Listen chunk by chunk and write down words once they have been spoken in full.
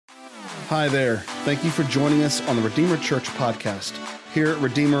Hi there. Thank you for joining us on the Redeemer Church podcast. Here at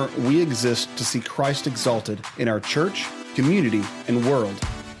Redeemer, we exist to see Christ exalted in our church, community, and world.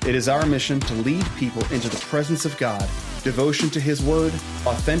 It is our mission to lead people into the presence of God, devotion to His Word,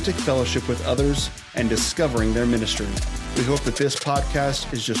 authentic fellowship with others, and discovering their ministry. We hope that this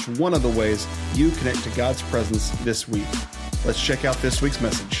podcast is just one of the ways you connect to God's presence this week. Let's check out this week's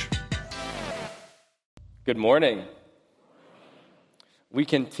message. Good morning. We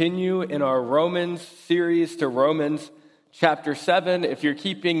continue in our Romans series to Romans chapter 7. If you're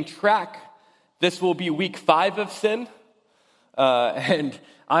keeping track, this will be week 5 of sin. And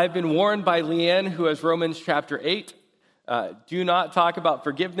I've been warned by Leanne, who has Romans chapter 8. Do not talk about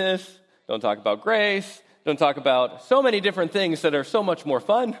forgiveness. Don't talk about grace. Don't talk about so many different things that are so much more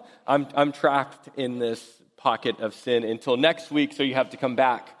fun. I'm trapped in this pocket of sin until next week, so you have to come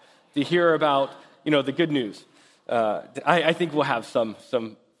back to hear about, the good news. I think we'll have some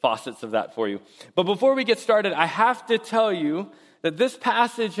facets of that for you. But before we get started, I have to tell you that this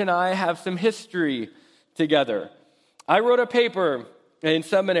passage and I have some history together. I wrote a paper in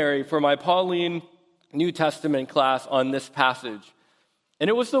seminary for my Pauline New Testament class on this passage. And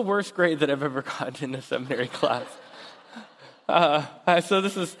it was the worst grade that I've ever gotten in a seminary class. So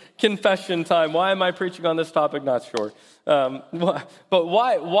this is confession time. Why am I preaching on this topic? Not sure. But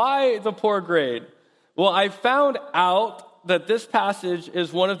why the poor grade? Well, I found out that this passage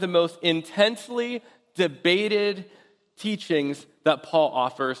is one of the most intensely debated teachings that Paul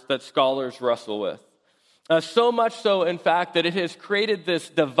offers that scholars wrestle with. So much so, in fact, that it has created this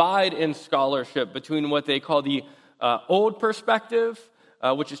divide in scholarship between what they call the old perspective,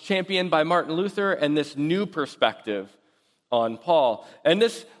 which is championed by Martin Luther, and this new perspective on Paul. And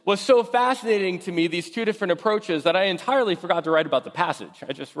this was so fascinating to me, these two different approaches, that I entirely forgot to write about the passage.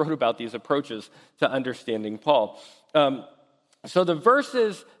 I just wrote about these approaches to understanding Paul. So the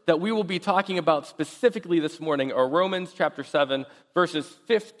verses that we will be talking about specifically this morning are Romans chapter 7, verses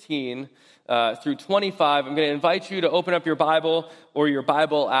 15 through 25. I'm going to invite you to open up your Bible or your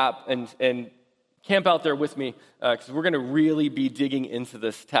Bible app and camp out there with me, because we're going to really be digging into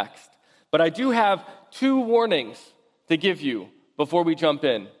this text. But I do have 2 warnings to give you before we jump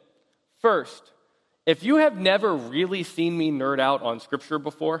in. First, if you have never really seen me nerd out on Scripture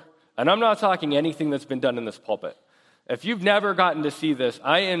before, and I'm not talking anything that's been done in this pulpit, if you've never gotten to see this,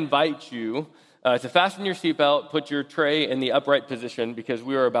 I invite you to fasten your seatbelt, put your tray in the upright position, because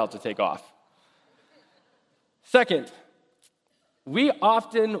we are about to take off. Second, we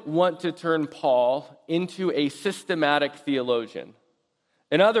often want to turn Paul into a systematic theologian.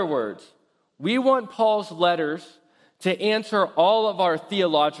 In other words, we want Paul's letters to answer all of our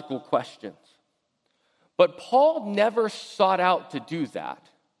theological questions. But Paul never sought out to do that.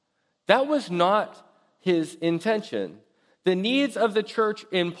 That was not his intention. The needs of the church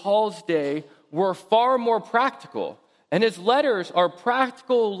in Paul's day were far more practical, and his letters are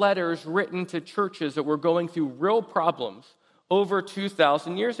practical letters written to churches that were going through real problems over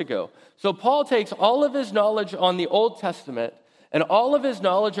 2,000 years ago. So Paul takes all of his knowledge on the Old Testament and all of his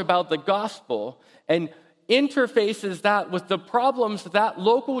knowledge about the gospel and interfaces that with the problems that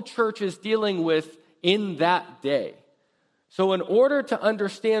local church is dealing with in that day. So in order to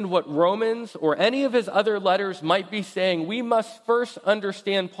understand what Romans or any of his other letters might be saying, we must first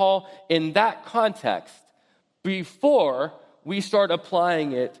understand Paul in that context before we start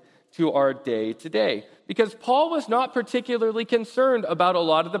applying it to our day to day. Because Paul was not particularly concerned about a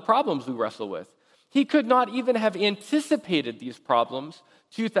lot of the problems we wrestle with. He could not even have anticipated these problems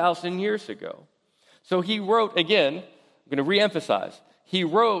 2,000 years ago. So he wrote, again, I'm going to reemphasize, he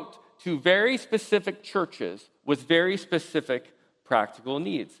wrote to very specific churches with very specific practical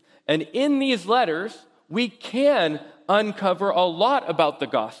needs. And in these letters, we can uncover a lot about the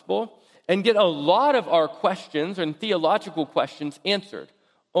gospel and get a lot of our questions and theological questions answered,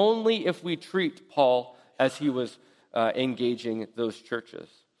 only if we treat Paul as he was engaging those churches.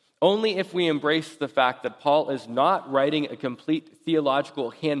 Only if we embrace the fact that Paul is not writing a complete theological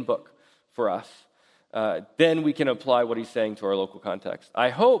handbook for us. Then we can apply what he's saying to our local context.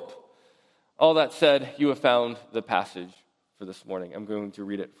 I hope, all that said, you have found the passage for this morning. I'm going to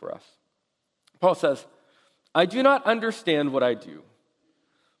read it for us. Paul says, I do not understand what I do.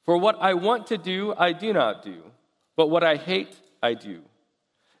 For what I want to do, I do not do. But what I hate, I do.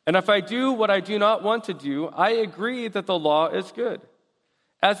 And if I do what I do not want to do, I agree that the law is good.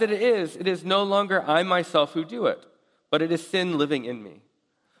 As it is no longer I myself who do it, but it is sin living in me.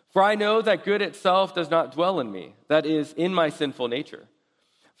 For I know that good itself does not dwell in me, that is, in my sinful nature.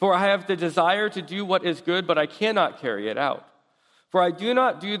 For I have the desire to do what is good, but I cannot carry it out. For I do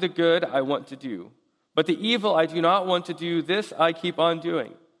not do the good I want to do, but the evil I do not want to do, this I keep on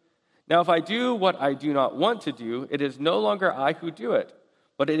doing. Now, if I do what I do not want to do, it is no longer I who do it,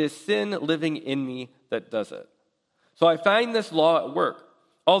 but it is sin living in me that does it. So I find this law at work.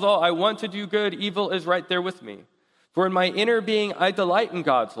 Although I want to do good, evil is right there with me. For in my inner being I delight in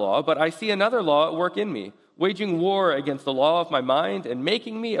God's law, but I see another law at work in me, waging war against the law of my mind and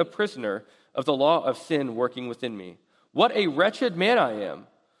making me a prisoner of the law of sin working within me. What a wretched man I am!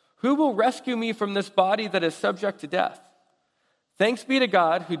 Who will rescue me from this body that is subject to death? Thanks be to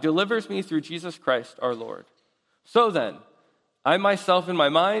God who delivers me through Jesus Christ our Lord. So then, I myself in my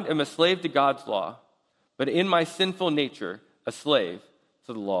mind am a slave to God's law, but in my sinful nature a slave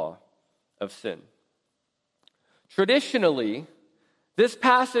to the law of sin. Traditionally, this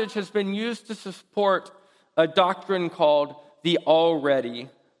passage has been used to support a doctrine called the already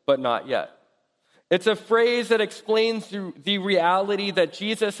but not yet. It's a phrase that explains the reality that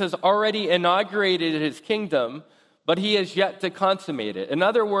Jesus has already inaugurated his kingdom, but he has yet to consummate it. In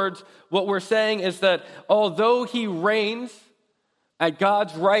other words, what we're saying is that although he reigns at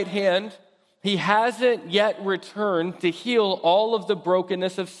God's right hand, he hasn't yet returned to heal all of the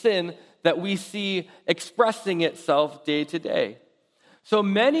brokenness of sin that we see expressing itself day to day. So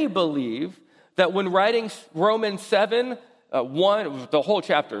many believe that when writing Romans 7, 1, the whole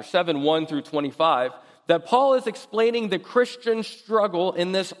chapter, 7, 1 through 25, that Paul is explaining the Christian struggle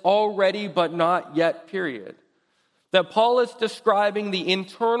in this already but not yet period. That Paul is describing the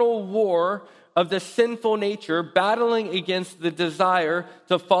internal war of the sinful nature battling against the desire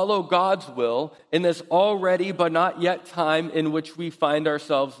to follow God's will in this already but not yet time in which we find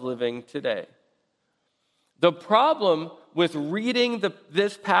ourselves living today. The problem with reading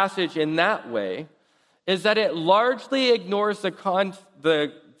this passage in that way is that it largely ignores the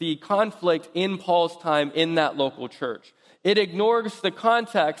conflict in Paul's time in that local church. It ignores the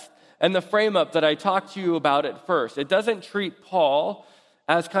context and the frame-up that I talked to you about at first. It doesn't treat Paul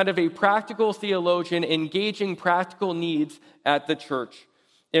as kind of a practical theologian engaging practical needs at the church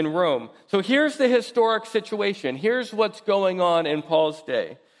in Rome. So here's the historic situation. Here's what's going on in Paul's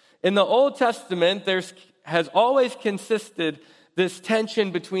day. In the Old Testament, has always consisted this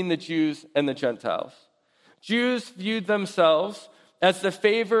tension between the Jews and the Gentiles. Jews viewed themselves as the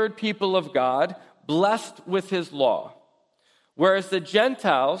favored people of God, blessed with his law, whereas the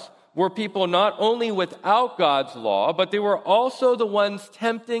Gentiles were people not only without God's law, but they were also the ones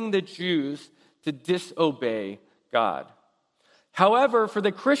tempting the Jews to disobey God. However, for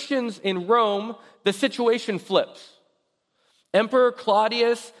the Christians in Rome, the situation flips. Emperor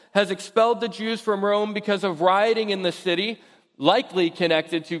Claudius has expelled the Jews from Rome because of rioting in the city, likely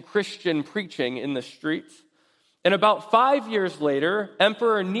connected to Christian preaching in the streets. And about 5 years later,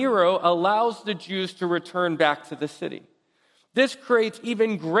 Emperor Nero allows the Jews to return back to the city. This creates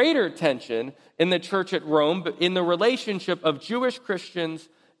even greater tension in the church at Rome, but in the relationship of Jewish Christians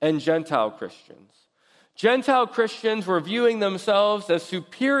and Gentile Christians. Gentile Christians were viewing themselves as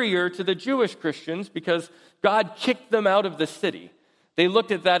superior to the Jewish Christians because God kicked them out of the city. They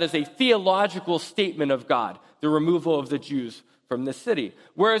looked at that as a theological statement of God, the removal of the Jews from the city.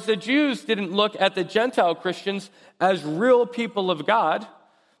 Whereas the Jews didn't look at the Gentile Christians as real people of God,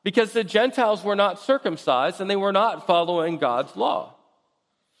 because the Gentiles were not circumcised and they were not following God's law.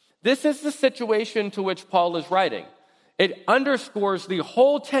 This is the situation to which Paul is writing. It underscores the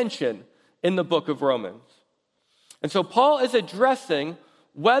whole tension in the book of Romans. And so Paul is addressing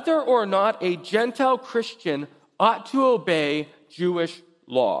whether or not a Gentile Christian ought to obey Jewish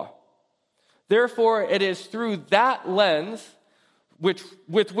law. Therefore, it is through that lens with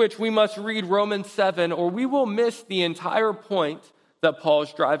which we must read Romans 7, or we will miss the entire point that Paul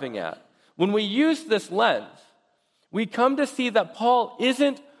is driving at. When we use this lens, we come to see that Paul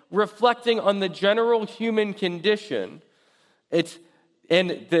isn't reflecting on the general human condition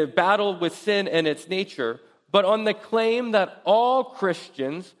and the battle with sin and its nature, but on the claim that all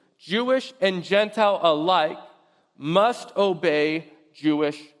Christians, Jewish and Gentile alike, must obey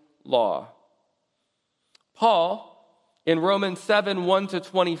Jewish law. Paul, in Romans 7, 1 to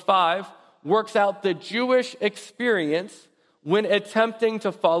 25, works out the Jewish experience when attempting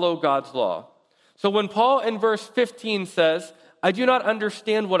to follow God's law. So when Paul in verse 15 says, I do not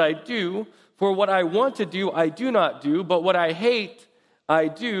understand what I do, for what I want to do I do not do, but what I hate I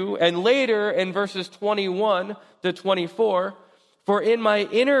do. And later in verses 21 to 24, for in my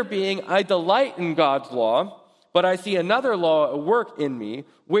inner being I delight in God's law, but I see another law at work in me,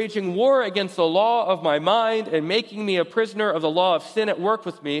 waging war against the law of my mind and making me a prisoner of the law of sin at work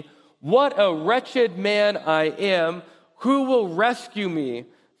with me. What a wretched man I am! Who will rescue me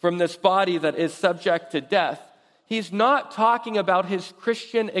from this body that is subject to death? He's not talking about his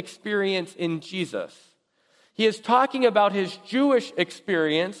Christian experience in Jesus. He is talking about his Jewish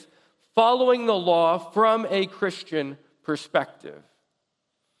experience following the law from a Christian perspective.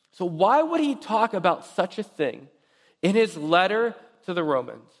 So why would he talk about such a thing in his letter to the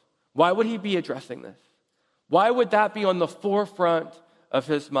Romans? Why would he be addressing this? Why would that be on the forefront of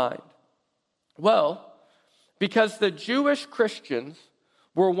his mind? Well, because the Jewish Christians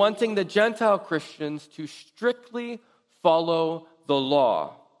were wanting the Gentile Christians to strictly follow the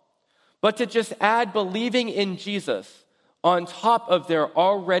law, but to just add believing in Jesus on top of their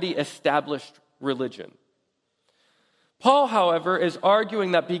already established religion. Paul, however, is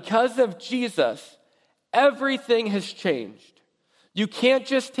arguing that because of Jesus, everything has changed. You can't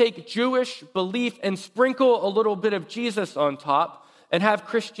just take Jewish belief and sprinkle a little bit of Jesus on top and have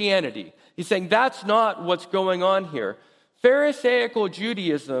Christianity. He's saying that's not what's going on here. Pharisaical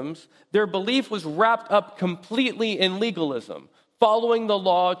Judaism's, their belief was wrapped up completely in legalism, following the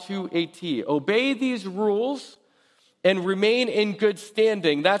law to a T. Obey these rules and remain in good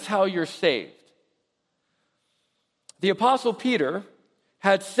standing. That's how you're saved. The Apostle Peter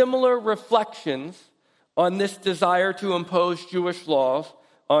had similar reflections on this desire to impose Jewish laws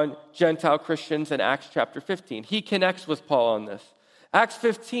on Gentile Christians in Acts chapter 15. He connects with Paul on this. Acts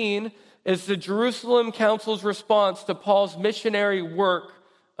 15 is the Jerusalem Council's response to Paul's missionary work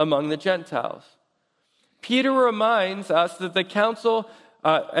among the Gentiles. Peter reminds us that the council,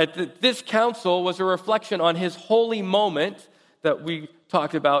 this council was a reflection on his holy moment that we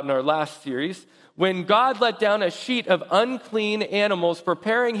talked about in our last series, when God let down a sheet of unclean animals,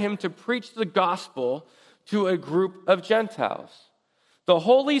 preparing him to preach the gospel to a group of Gentiles. The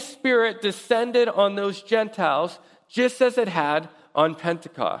Holy Spirit descended on those Gentiles just as it had on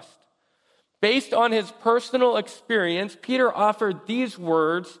Pentecost. Based on his personal experience, Peter offered these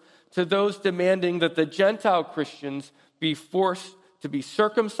words to those demanding that the Gentile Christians be forced to be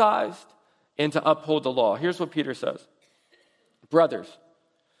circumcised and to uphold the law. Here's what Peter says. Brothers,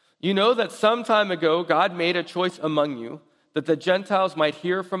 you know that some time ago God made a choice among you that the Gentiles might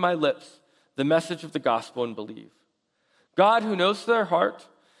hear from my lips the message of the gospel and believe. God, who knows their heart,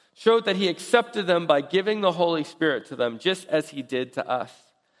 showed that he accepted them by giving the Holy Spirit to them, just as he did to us.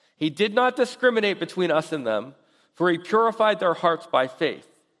 He did not discriminate between us and them, for he purified their hearts by faith.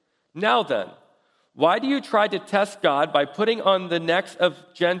 Now then, why do you try to test God by putting on the necks of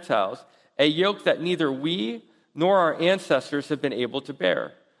Gentiles a yoke that neither we nor our ancestors have been able to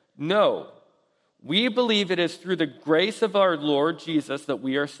bear? No, we believe it is through the grace of our Lord Jesus that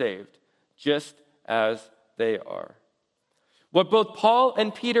we are saved, just as they are. What both Paul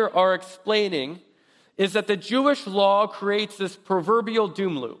and Peter are explaining is that the Jewish law creates this proverbial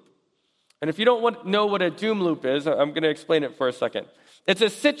doom loop. And if you don't know what a doom loop is, I'm going to explain it for a second. It's a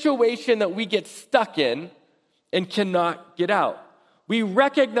situation that we get stuck in and cannot get out. We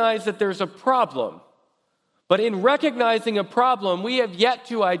recognize that there's a problem, but in recognizing a problem, we have yet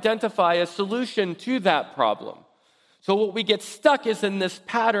to identify a solution to that problem. So what we get stuck is in this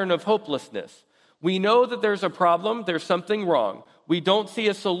pattern of hopelessness. We know that there's a problem, there's something wrong. We don't see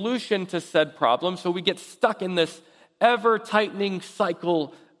a solution to said problem, so we get stuck in this ever-tightening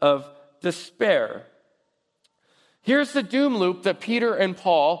cycle of despair. Here's the doom loop that Peter and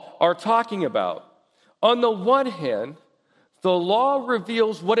Paul are talking about. On the one hand, the law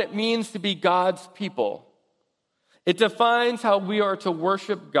reveals what it means to be God's people. It defines how we are to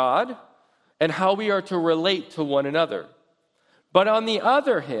worship God and how we are to relate to one another. But on the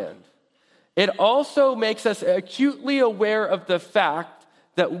other hand, it also makes us acutely aware of the fact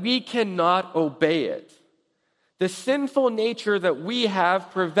that we cannot obey it. The sinful nature that we have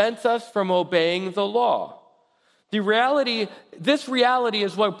prevents us from obeying the law. This reality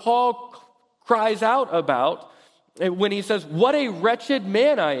is what Paul cries out about when he says, "What a wretched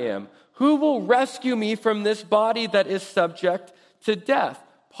man I am. Who will rescue me from this body that is subject to death?"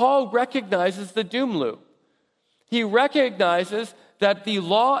 Paul recognizes the doom loop. He recognizes that the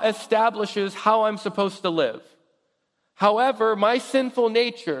law establishes how I'm supposed to live. However, my sinful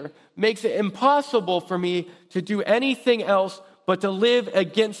nature makes it impossible for me to do anything else but to live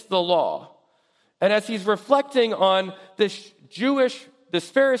against the law. And as he's reflecting on this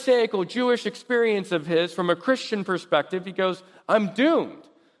Pharisaical Jewish experience of his from a Christian perspective, he goes, I'm doomed.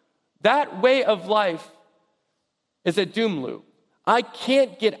 That way of life is a doom loop. I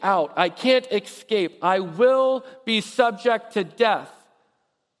can't get out. I can't escape. I will be subject to death.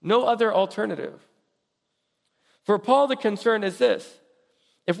 No other alternative. For Paul, the concern is this.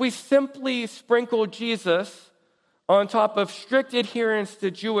 If we simply sprinkle Jesus on top of strict adherence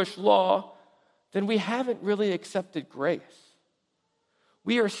to Jewish law, then we haven't really accepted grace.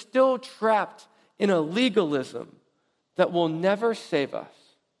 We are still trapped in a legalism that will never save us.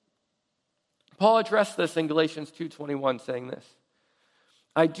 Paul addressed this in Galatians 2:21, saying this,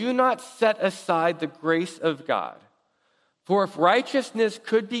 I do not set aside the grace of God. For if righteousness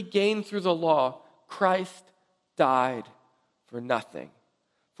could be gained through the law, Christ died for nothing.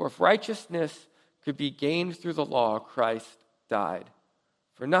 For if righteousness could be gained through the law, Christ died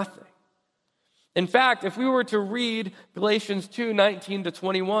for nothing. In fact, if we were to read Galatians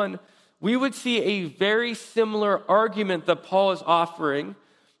 2:19-21, we would see a very similar argument that Paul is offering,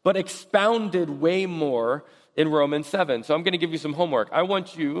 but expounded way more in Romans 7. So I'm going to give you some homework. I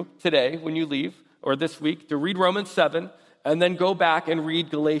want you today, when you leave, or this week, to read Romans 7, and then go back and read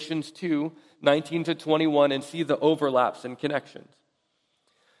Galatians 2:19-21 and see the overlaps and connections.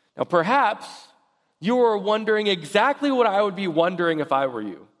 Now, perhaps you are wondering exactly what I would be wondering if I were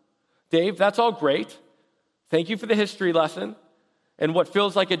you. Dave, that's all great. Thank you for the history lesson and what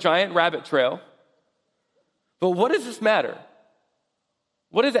feels like a giant rabbit trail. But what does this matter?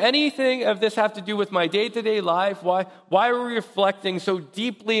 What does anything of this have to do with my day-to-day life? Why are we reflecting so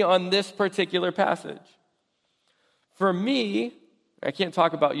deeply on this particular passage? For me, I can't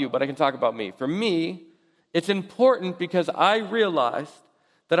talk about you, but I can talk about me. For me, it's important because I realized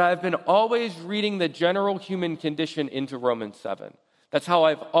that I've been always reading the general human condition into Romans 7. That's how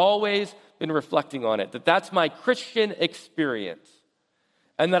I've always been reflecting on it, that's my Christian experience,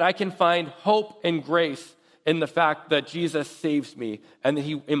 and that I can find hope and grace in the fact that Jesus saves me and that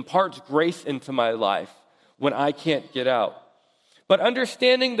he imparts grace into my life when I can't get out. But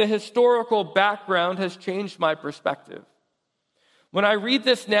understanding the historical background has changed my perspective. When I read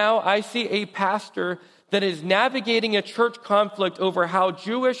this now, I see a pastor that is navigating a church conflict over how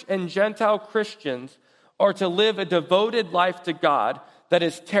Jewish and Gentile Christians are to live a devoted life to God that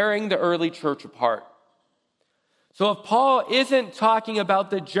is tearing the early church apart. So if Paul isn't talking about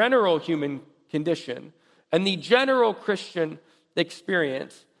the general human condition and the general Christian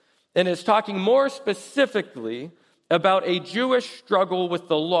experience, and is talking more specifically about a Jewish struggle with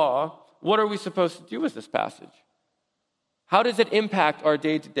the law, what are we supposed to do with this passage? How does it impact our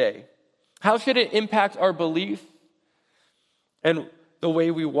day-to-day? How should it impact our belief and the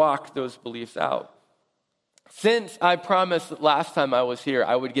way we walk those beliefs out? Since I promised that last time I was here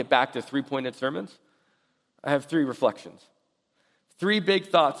I would get back to 3-pointed sermons, I have 3 reflections. 3 big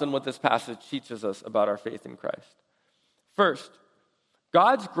thoughts on what this passage teaches us about our faith in Christ. First,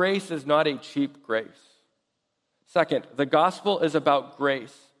 God's grace is not a cheap grace. Second, the gospel is about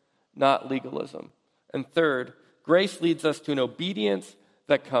grace, not legalism. And third, grace leads us to an obedience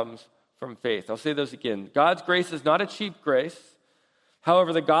that comes from faith. I'll say those again. God's grace is not a cheap grace.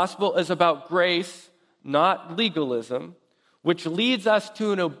 However, the gospel is about grace, not legalism, which leads us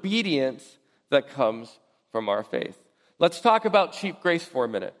to an obedience that comes from our faith. Let's talk about cheap grace for a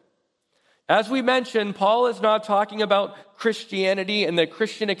minute. As we mentioned, Paul is not talking about Christianity and the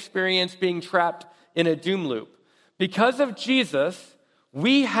Christian experience being trapped in a doom loop. Because of Jesus,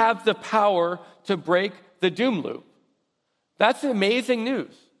 we have the power to break the doom loop. That's amazing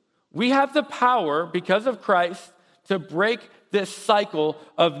news. We have the power, because of Christ, to break this cycle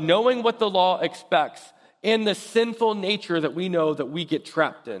of knowing what the law expects and the sinful nature that we know that we get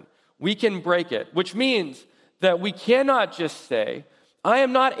trapped in. We can break it, which means that we cannot just say, I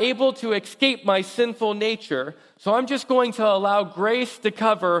am not able to escape my sinful nature, so I'm just going to allow grace to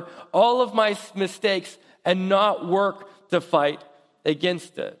cover all of my mistakes and not work to fight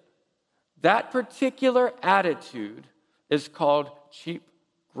against it. That particular attitude is called cheap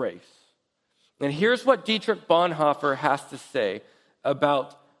grace. And here's what Dietrich Bonhoeffer has to say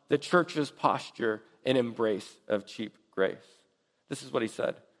about the church's posture and embrace of cheap grace. This is what he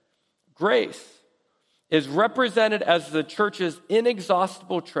said. Grace is represented as the church's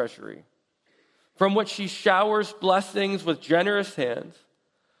inexhaustible treasury, from which she showers blessings with generous hands,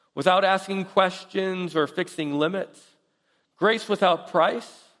 without asking questions or fixing limits. Grace without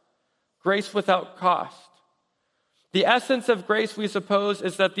price, grace without cost. The essence of grace, we suppose,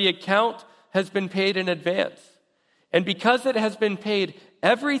 is that the account has been paid in advance. And because it has been paid,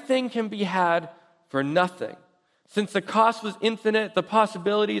 everything can be had for nothing. Since the cost was infinite, the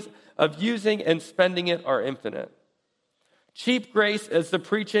possibilities of using and spending it are infinite. Cheap grace is the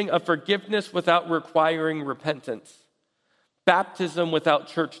preaching of forgiveness without requiring repentance, baptism without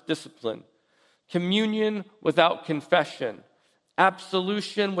church discipline, communion without confession,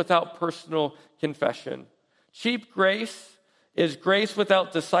 absolution without personal confession. Cheap grace is grace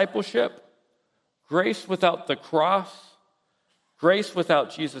without discipleship, grace without the cross, grace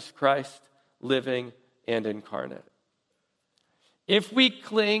without Jesus Christ living and incarnate. If we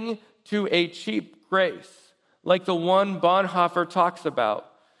cling to a cheap grace, like the one Bonhoeffer talks about,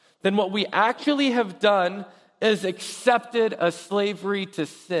 then what we actually have done is accepted a slavery to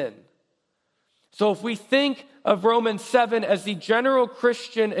sin. So if we think of Romans 7 as the general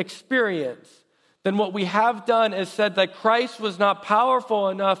Christian experience, then what we have done is said that Christ was not powerful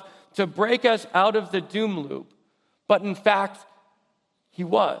enough to break us out of the doom loop, but in fact, he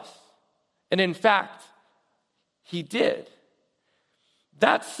was. And in fact, he did.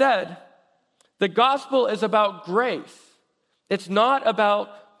 That said, the gospel is about grace. It's not about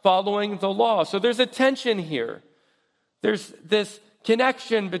following the law. So there's a tension here. There's this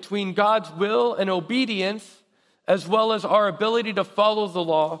connection between God's will and obedience, as well as our ability to follow the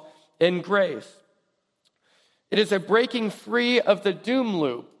law in grace. It is a breaking free of the doom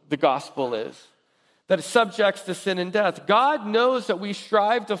loop, the gospel is, that is subjects to sin and death. God knows that we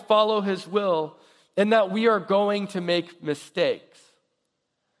strive to follow his will and that we are going to make mistakes.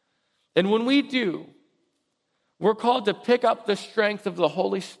 And when we do, we're called to pick up the strength of the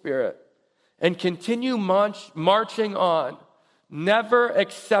Holy Spirit and continue marching on, never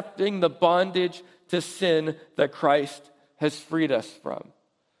accepting the bondage to sin that Christ has freed us from.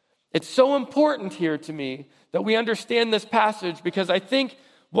 It's so important here to me that we understand this passage, because I think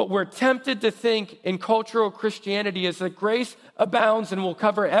what we're tempted to think in cultural Christianity is that grace abounds and will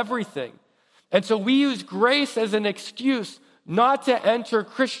cover everything. And so we use grace as an excuse not to enter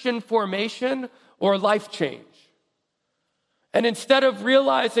Christian formation or life change. And instead of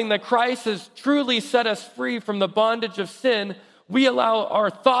realizing that Christ has truly set us free from the bondage of sin, we allow our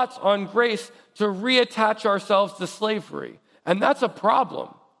thoughts on grace to reattach ourselves to slavery. And that's a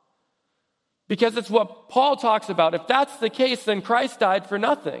problem. Because it's what Paul talks about. If that's the case, then Christ died for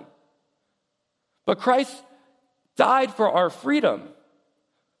nothing. But Christ died for our freedom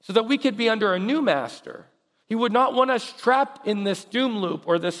so that we could be under a new master. He would not want us trapped in this doom loop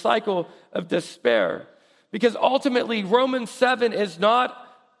or this cycle of despair. Because ultimately, Romans 7 is not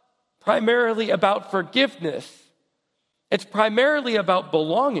primarily about forgiveness. It's primarily about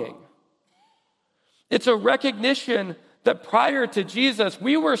belonging. It's a recognition that prior to Jesus,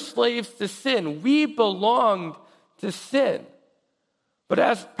 we were slaves to sin. We belonged to sin. But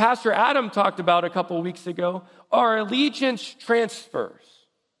as Pastor Adam talked about a couple weeks ago, our allegiance transfers.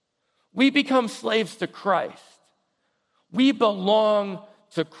 We become slaves to Christ. We belong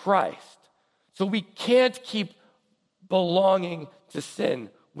to Christ. So we can't keep belonging to sin.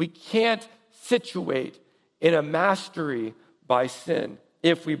 We can't situate in a mastery by sin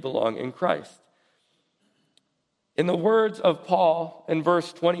if we belong in Christ. In the words of Paul in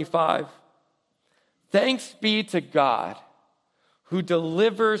verse 25, thanks be to God who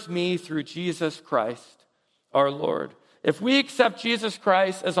delivers me through Jesus Christ, our Lord. If we accept Jesus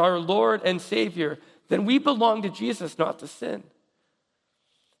Christ as our Lord and Savior, then we belong to Jesus, not to sin.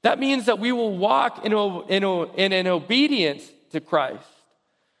 That means that we will walk in an obedience to Christ,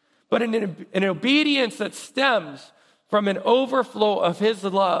 but in an obedience that stems from an overflow of his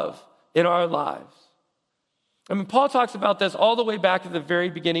love in our lives. I mean, Paul talks about this all the way back at the very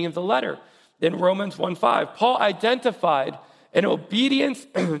beginning of the letter in Romans 1:5. Paul identified an obedience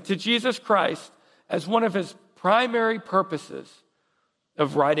to Jesus Christ as one of his primary purposes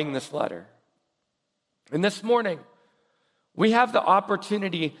of writing this letter. And this morning, we have the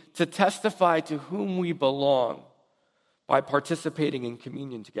opportunity to testify to whom we belong by participating in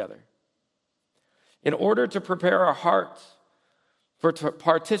communion together. In order to prepare our hearts for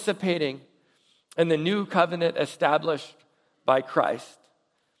participating in the new covenant established by Christ,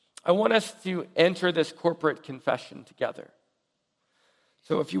 I want us to enter this corporate confession together.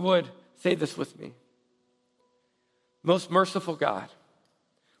 So if you would, say this with me. Most merciful God,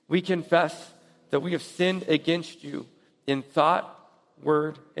 we confess that we have sinned against you in thought,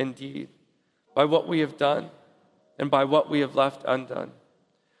 word, and deed, by what we have done and by what we have left undone.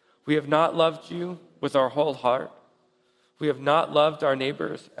 We have not loved you with our whole heart. We have not loved our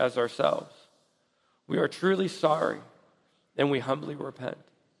neighbors as ourselves. We are truly sorry, and we humbly repent.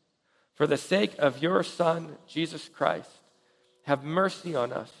 For the sake of your Son, Jesus Christ, have mercy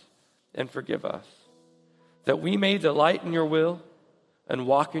on us and forgive us, that we may delight in your will and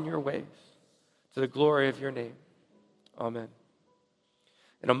walk in your ways, to the glory of your name. Amen.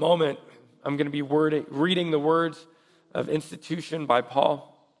 In a moment, I'm going to be reading the words of institution by Paul.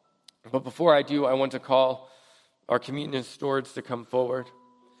 But before I do, I want to call our communion stewards to come forward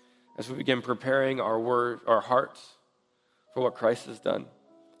as we begin preparing our hearts for what Christ has done.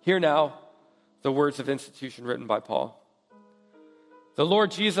 Hear now the words of institution written by Paul. The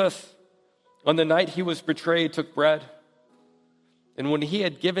Lord Jesus, on the night he was betrayed, took bread. And when he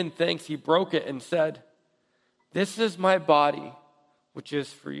had given thanks, he broke it and said, "This is my body, which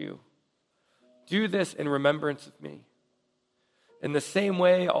is for you. Do this in remembrance of me." In the same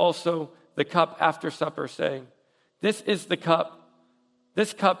way, also the cup after supper, saying, "This is the cup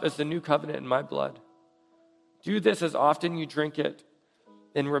This cup is the new covenant in my blood. Do this as often you drink it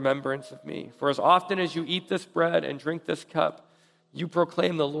in remembrance of me. For as often as you eat this bread and drink this cup, you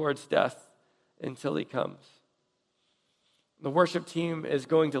proclaim the Lord's death until he comes. The worship team is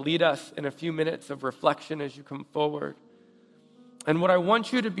going to lead us in a few minutes of reflection as you come forward. And what I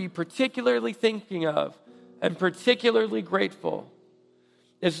want you to be particularly thinking of and particularly grateful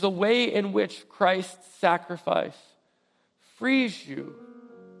is the way in which Christ's sacrifice frees you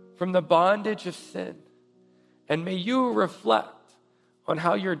from the bondage of sin. And may you reflect on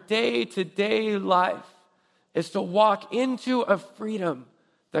how your day-to-day life is to walk into a freedom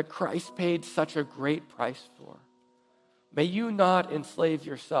that Christ paid such a great price for. May you not enslave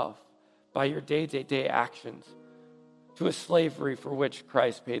yourself by your day-to-day actions to a slavery for which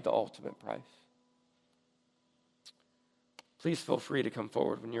Christ paid the ultimate price. Please feel free to come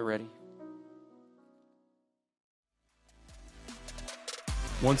forward when you're ready.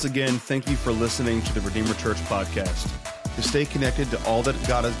 Once again, thank you for listening to the Redeemer Church podcast. To stay connected to all that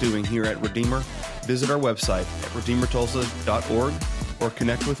God is doing here at Redeemer, visit our website at redeemertulsa.org or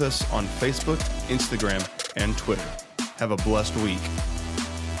connect with us on Facebook, Instagram, and Twitter. Have a blessed week.